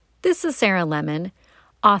This is Sarah Lemon,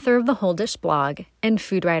 author of the Whole Dish blog and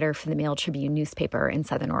food writer for the Mail Tribune newspaper in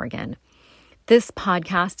Southern Oregon. This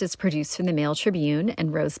podcast is produced for the Mail Tribune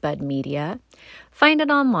and Rosebud Media. Find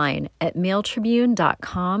it online at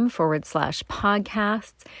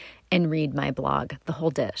mailtribune.com/podcasts and read my blog, The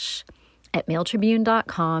Whole Dish, at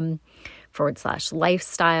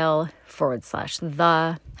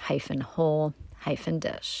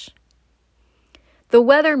mailtribune.com/lifestyle/the-whole-dish. The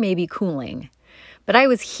weather may be cooling, but I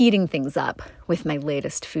was heating things up with my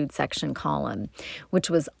latest food section column, which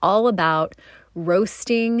was all about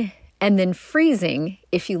roasting and then freezing,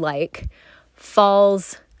 if you like,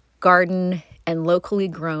 fall's garden and locally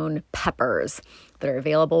grown peppers that are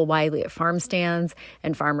available widely at farm stands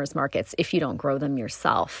and farmers markets if you don't grow them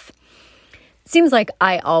yourself. It seems like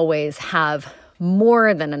I always have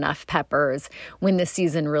more than enough peppers when the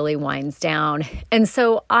season really winds down. And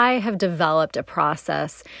so I have developed a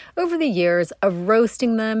process over the years of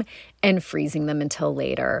roasting them and freezing them until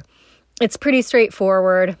later. It's pretty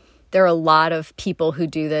straightforward. There are a lot of people who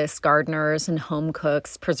do this, gardeners and home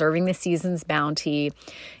cooks, preserving the season's bounty.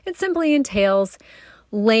 It simply entails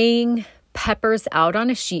laying peppers out on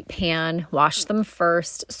a sheet pan, wash them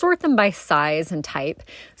first, sort them by size and type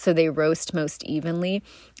so they roast most evenly,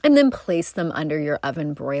 and then place them under your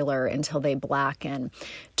oven broiler until they blacken,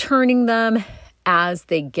 turning them as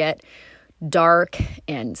they get dark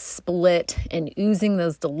and split and oozing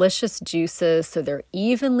those delicious juices so they're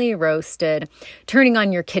evenly roasted. Turning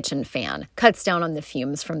on your kitchen fan cuts down on the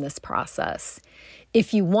fumes from this process.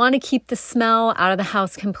 If you want to keep the smell out of the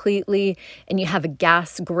house completely and you have a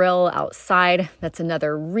gas grill outside, that's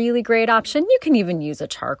another really great option. You can even use a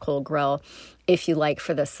charcoal grill if you like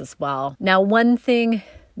for this as well. Now, one thing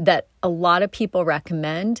that a lot of people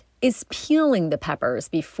recommend is peeling the peppers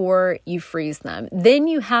before you freeze them. Then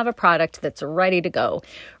you have a product that's ready to go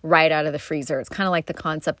right out of the freezer. It's kind of like the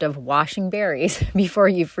concept of washing berries before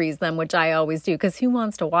you freeze them, which I always do, because who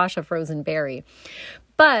wants to wash a frozen berry?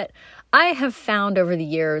 But I have found over the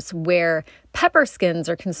years where pepper skins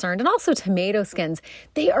are concerned, and also tomato skins,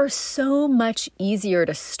 they are so much easier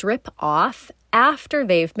to strip off after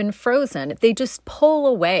they've been frozen. They just pull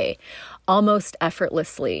away almost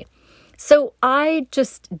effortlessly. So I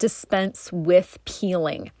just dispense with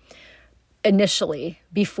peeling initially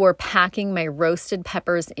before packing my roasted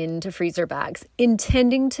peppers into freezer bags,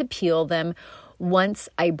 intending to peel them once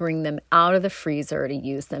I bring them out of the freezer to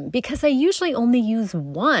use them, because I usually only use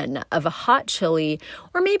one of a hot chili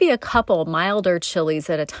or maybe a couple milder chilies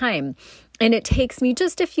at a time. And it takes me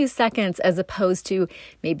just a few seconds as opposed to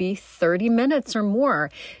maybe 30 minutes or more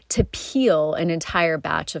to peel an entire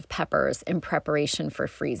batch of peppers in preparation for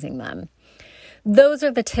freezing them. Those are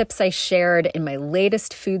the tips I shared in my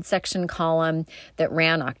latest food section column that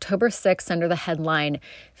ran October 6th under the headline,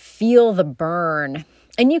 Feel the Burn.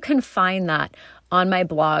 And you can find that on my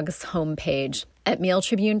blog's homepage at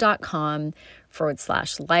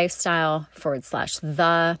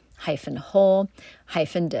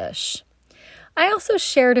mailtribune.com/lifestyle/the-whole-dish. I also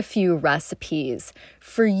shared a few recipes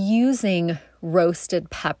for using roasted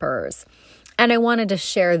peppers, and I wanted to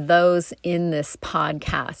share those in this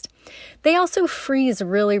podcast. They also freeze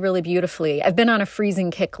really, really beautifully. I've been on a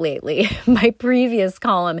freezing kick lately. My previous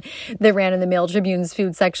column that ran in the Mail Tribune's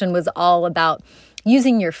food section was all about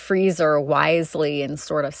using your freezer wisely and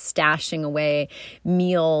sort of stashing away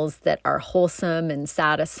meals that are wholesome and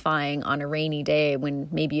satisfying on a rainy day when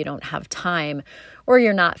maybe you don't have time or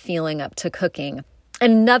you're not feeling up to cooking.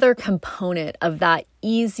 Another component of that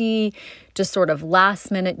easy, just sort of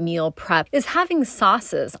last-minute meal prep is having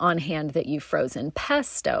sauces on hand that you've frozen.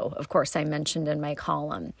 Pesto, of course, I mentioned in my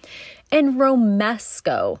column. And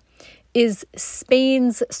romesco is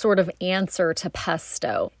Spain's sort of answer to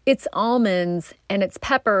pesto. Its almonds and its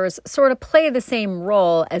peppers sort of play the same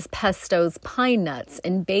role as pesto's pine nuts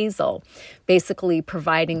and basil, basically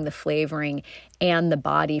providing the flavoring and the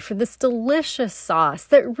body for this delicious sauce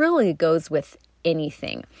that really goes with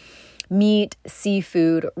anything. Meat,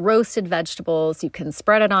 seafood, roasted vegetables. You can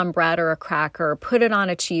spread it on bread or a cracker, put it on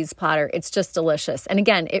a cheese platter. It's just delicious. And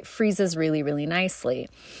again, it freezes really, really nicely.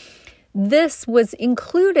 This was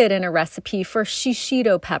included in a recipe for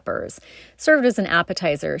shishito peppers, served as an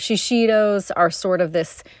appetizer. Shishitos are sort of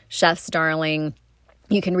this chef's darling.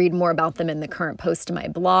 You can read more about them in the current post to my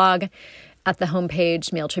blog at the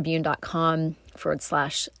homepage,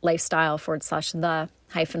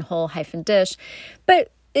 mailtribune.com/lifestyle/the-whole-dish.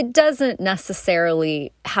 But it doesn't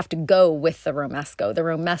necessarily have to go with the romesco. The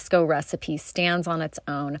romesco recipe stands on its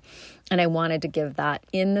own, and I wanted to give that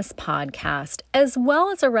in this podcast, as well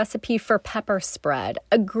as a recipe for pepper spread,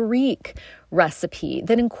 a Greek recipe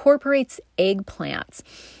that incorporates eggplants.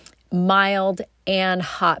 mild and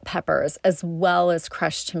hot peppers, as well as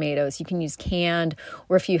crushed tomatoes. You can use canned,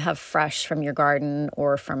 or if you have fresh from your garden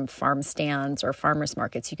or from farm stands or farmers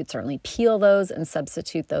markets, you could certainly peel those and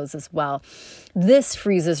substitute those as well. This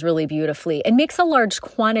freezes really beautifully and makes a large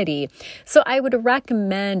quantity. So I would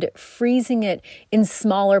recommend freezing it in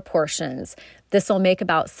smaller portions. This will make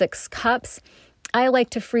about 6 cups. I like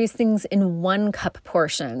to freeze things in 1 cup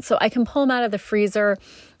portions. So I can pull them out of the freezer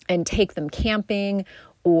and take them camping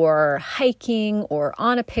or hiking or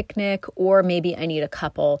on a picnic, or maybe I need a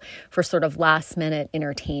couple for sort of last minute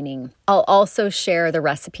entertaining. I'll also share the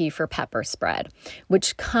recipe for pepper spread,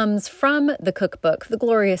 which comes from the cookbook, The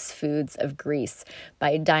Glorious Foods of Greece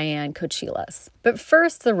by Diane Kochilas. But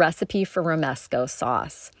first, the recipe for romesco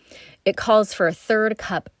sauce. It calls for a 1/3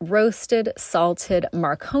 cup roasted, salted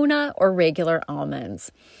Marcona or regular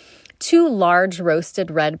almonds, 2 large roasted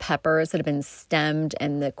red peppers that have been stemmed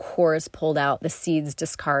and the cores pulled out, the seeds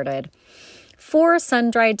discarded, 4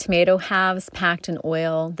 sun-dried tomato halves packed in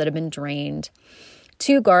oil that have been drained,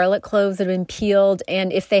 2 garlic cloves that have been peeled,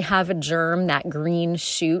 and if they have a germ, that green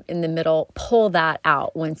shoot in the middle, pull that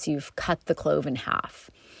out once you've cut the clove in half.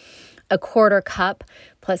 A 1/4 cup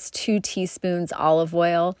plus 2 teaspoons olive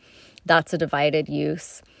oil, that's a divided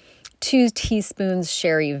use, 2 teaspoons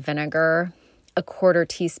sherry vinegar, a 1/4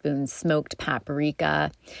 teaspoon smoked paprika,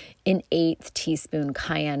 an 1/8 teaspoon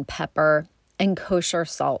cayenne pepper, and kosher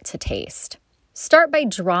salt to taste. Start by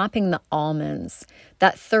dropping the almonds,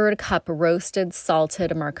 that 1/3 cup roasted,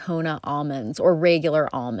 salted Marcona almonds or regular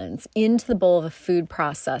almonds, into the bowl of a food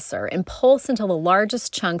processor and pulse until the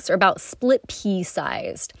largest chunks are about split pea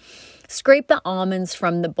sized. Scrape the almonds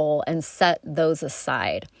from the bowl and set those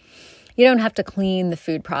aside. You don't have to clean the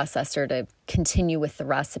food processor to continue with the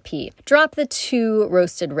recipe. Drop the 2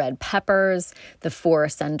 roasted red peppers, the 4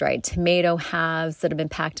 sun-dried tomato halves that have been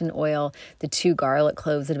packed in oil, the 2 garlic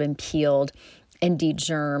cloves that have been peeled and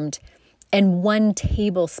degermed, and 1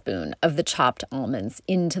 tablespoon of the chopped almonds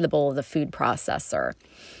into the bowl of the food processor.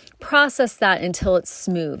 Process that until it's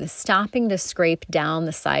smooth, stopping to scrape down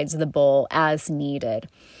the sides of the bowl as needed.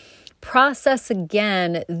 Process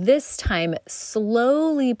again, this time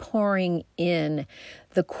slowly pouring in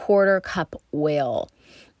the 1/4 cup oil,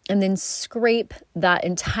 and then scrape that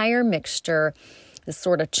entire mixture, this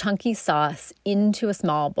sort of chunky sauce, into a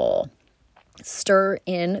small bowl. Stir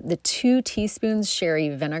in the 2 teaspoons sherry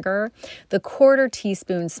vinegar, the 1/4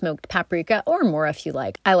 teaspoon smoked paprika, or more if you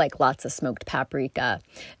like. I like lots of smoked paprika.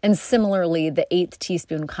 And similarly, the 1/8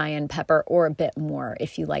 teaspoon cayenne pepper, or a bit more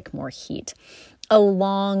if you like more heat,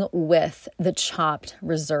 along with the chopped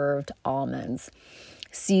reserved almonds.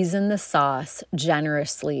 Season the sauce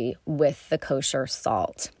generously with the kosher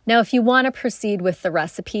salt. Now, if you want to proceed with the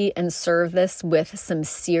recipe and serve this with some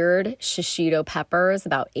seared shishito peppers,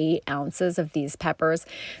 about 8 ounces of these peppers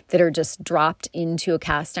that are just dropped into a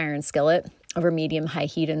cast iron skillet over medium-high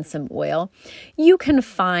heat in some oil, you can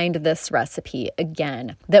find this recipe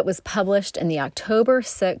again that was published in the October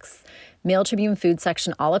 6th Mail Tribune Food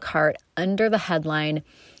section a la carte under the headline,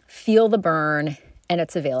 Feel the Burn, and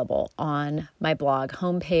it's available on my blog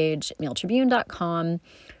homepage,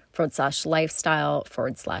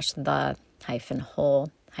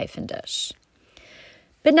 mailtribune.com/lifestyle/the-whole-dish.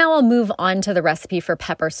 But now I'll move on to the recipe for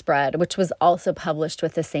pepper spread, which was also published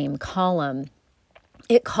with the same column.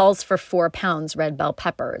 It calls for 4 pounds red bell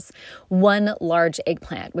peppers, 1 large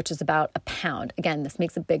eggplant, which is about a pound. Again, this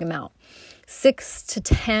makes a big amount. 6 to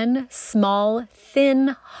 10 small,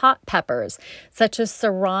 thin, hot peppers, such as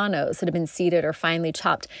serranos that have been seeded or finely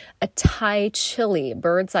chopped. A Thai chili,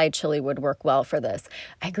 bird's eye chili, would work well for this.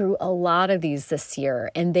 I grew a lot of these this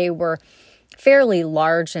year, and they were fairly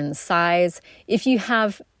large in size. If you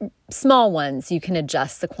have small ones, you can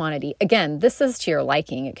adjust the quantity. Again, this is to your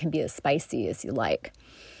liking. It can be as spicy as you like.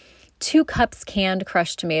 2 cups canned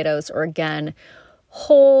crushed tomatoes, or again,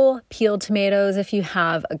 whole peeled tomatoes if you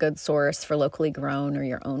have a good source for locally grown or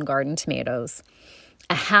your own garden tomatoes.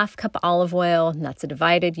 A 1/2 cup olive oil, and that's a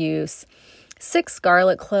divided use. 6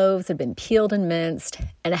 garlic cloves have been peeled and minced,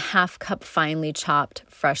 and a 1/2 cup finely chopped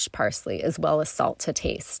fresh parsley, as well as salt to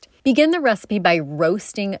taste. Begin the recipe by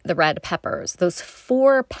roasting the red peppers, those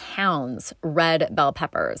 4 pounds red bell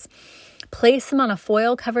peppers. Place them on a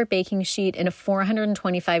foil-covered baking sheet in a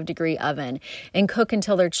 425-degree oven and cook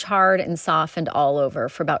until they're charred and softened all over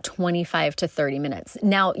for about 25 to 30 minutes.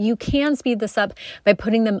 Now, you can speed this up by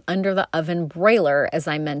putting them under the oven broiler, as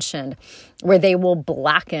I mentioned, where they will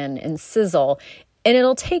blacken and sizzle, and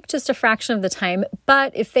it'll take just a fraction of the time.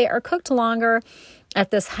 But if they are cooked longer at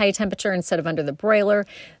this high temperature instead of under the broiler,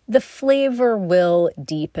 the flavor will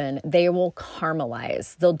deepen. They will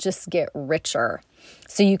caramelize. They'll just get richer.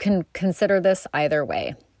 So you can consider this either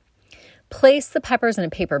way. Place the peppers in a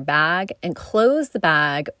paper bag and close the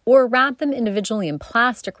bag or wrap them individually in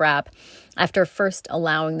plastic wrap after first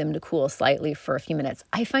allowing them to cool slightly for a few minutes.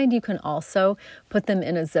 I find you can also put them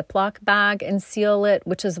in a Ziploc bag and seal it,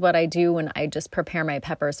 which is what I do when I just prepare my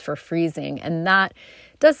peppers for freezing. And that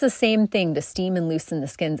does the same thing to steam and loosen the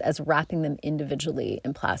skins as wrapping them individually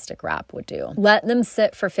in plastic wrap would do. Let them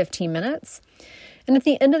sit for 15 minutes. And at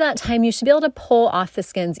the end of that time, you should be able to pull off the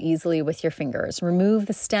skins easily with your fingers. Remove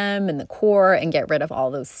the stem and the core and get rid of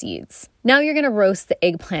all those seeds. Now you're going to roast the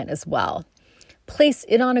eggplant as well. Place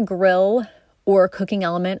it on a grill or cooking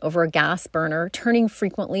element over a gas burner, turning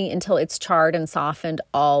frequently until it's charred and softened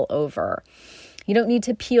all over. You don't need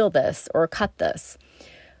to peel this or cut this.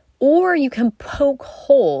 Or you can poke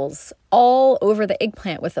holes all over the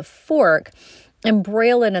eggplant with a fork and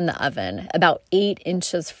broil it in the oven about 8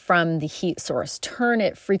 inches from the heat source. Turn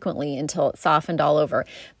it frequently until it's softened all over.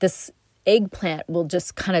 This eggplant will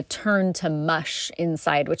just kind of turn to mush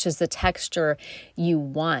inside, which is the texture you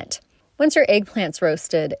want. Once your eggplant's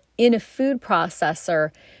roasted, in a food processor,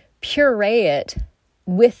 puree it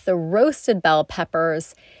with the roasted bell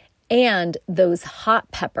peppers and those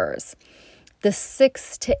hot peppers. The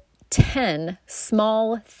 6 to 10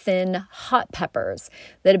 small, thin hot peppers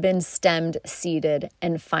that have been stemmed, seeded,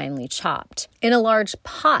 and finely chopped. In a large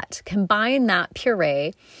pot, combine that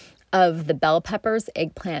puree of the bell peppers,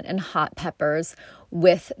 eggplant, and hot peppers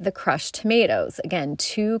with the crushed tomatoes. Again,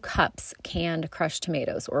 2 cups canned crushed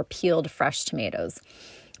tomatoes or peeled fresh tomatoes.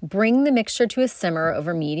 Bring the mixture to a simmer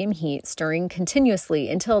over medium heat, stirring continuously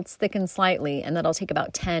until it's thickened slightly, and that'll take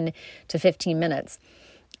about 10 to 15 minutes.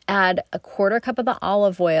 Add a 1/4 cup of the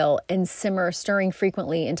olive oil and simmer, stirring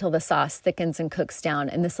frequently until the sauce thickens and cooks down.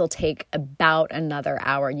 And this will take about another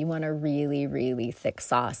hour. You want a really, really thick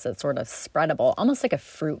sauce that's sort of spreadable, almost like a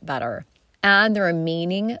fruit butter. Add the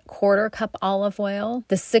remaining 1/4 cup olive oil,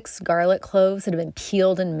 the 6 garlic cloves that have been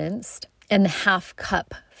peeled and minced, and the 1/2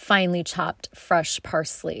 cup finely chopped fresh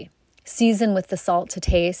parsley. Season with the salt to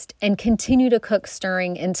taste and continue to cook,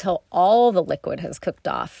 stirring until all the liquid has cooked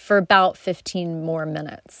off for about 15 more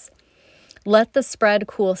minutes. Let the spread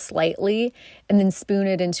cool slightly and then spoon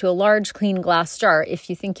it into a large clean glass jar if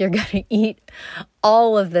you think you're going to eat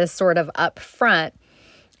all of this sort of up front.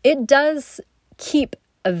 It does keep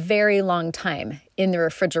a very long time in the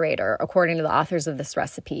refrigerator, according to the authors of this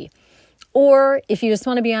recipe. Or if you just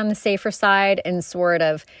want to be on the safer side and sort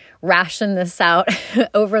of ration this out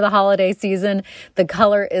over the holiday season, the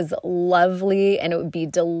color is lovely and it would be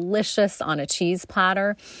delicious on a cheese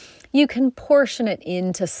platter. You can portion it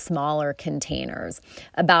into smaller containers,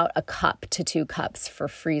 about 1 cup to 2 cups for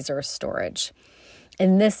freezer storage.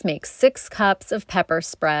 And this makes 6 cups of pepper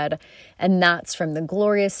spread, and that's from The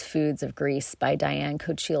Glorious Foods of Greece by Diane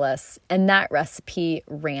Kochilas. And that recipe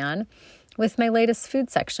ran with my latest food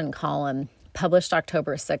section column, published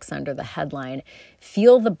October 6th under the headline,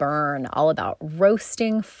 Feel the Burn, all about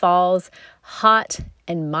roasting fall's hot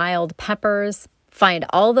and mild peppers. Find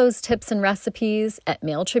all those tips and recipes at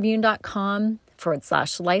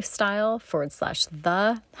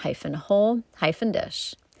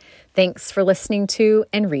mailtribune.com/lifestyle/the-whole-dish. Thanks for listening to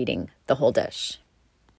and reading The Whole Dish.